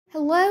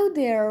Hello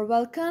there,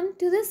 welcome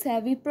to the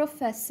Savvy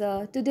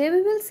Professor. Today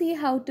we will see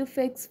how to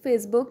fix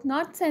Facebook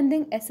not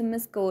sending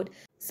SMS code.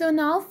 So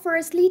now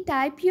firstly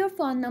type your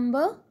phone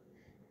number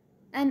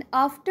and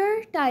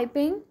after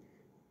typing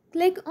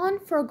click on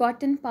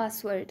forgotten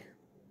password.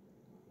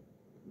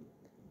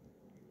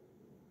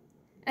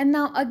 And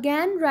now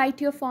again write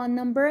your phone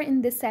number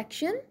in this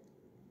section.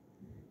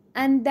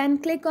 And then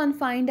click on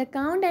find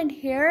account, and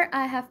here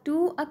I have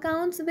two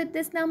accounts with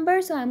this number,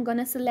 so I'm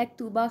gonna select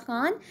Tuba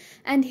Khan,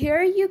 and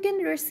here you can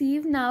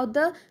receive now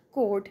the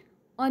code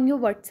on your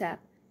WhatsApp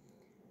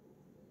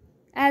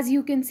as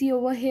you can see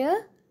over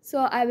here.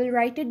 So I will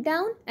write it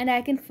down and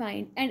I can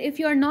find, and if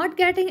you're not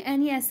getting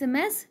any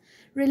SMS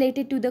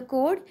related to the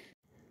code,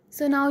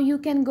 so now you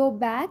can go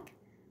back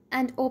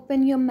and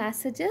open your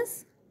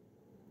messages.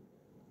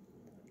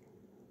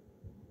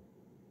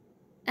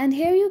 And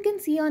here you can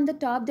see on the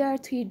top there are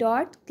three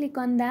dots, click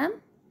on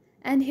them,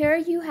 and here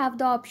you have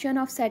the option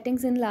of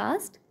settings in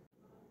last.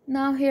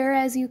 Now here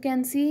as you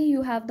can see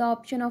you have the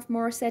option of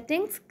more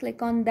settings,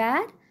 click on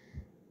that,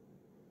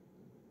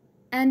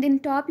 and in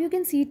top you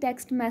can see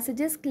text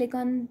messages, click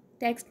on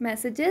text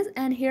messages,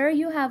 and here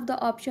you have the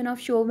option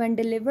of show when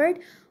delivered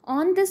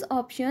on this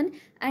option,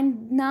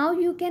 and now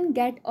you can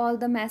get all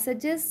the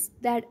messages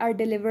that are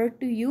delivered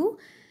to you.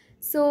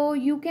 So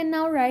you can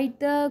now write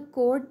the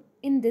code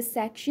in this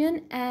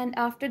section, and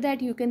after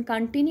that you can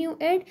continue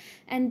it,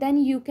 and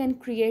then you can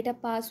create a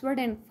password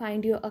and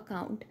find your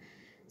account.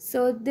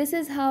 So this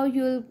is how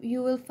you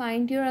will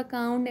find your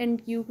account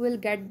and you will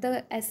get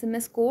the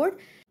SMS code.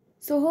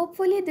 So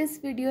hopefully this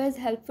video is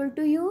helpful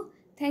to you.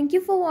 Thank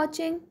you for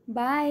watching.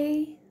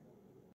 Bye.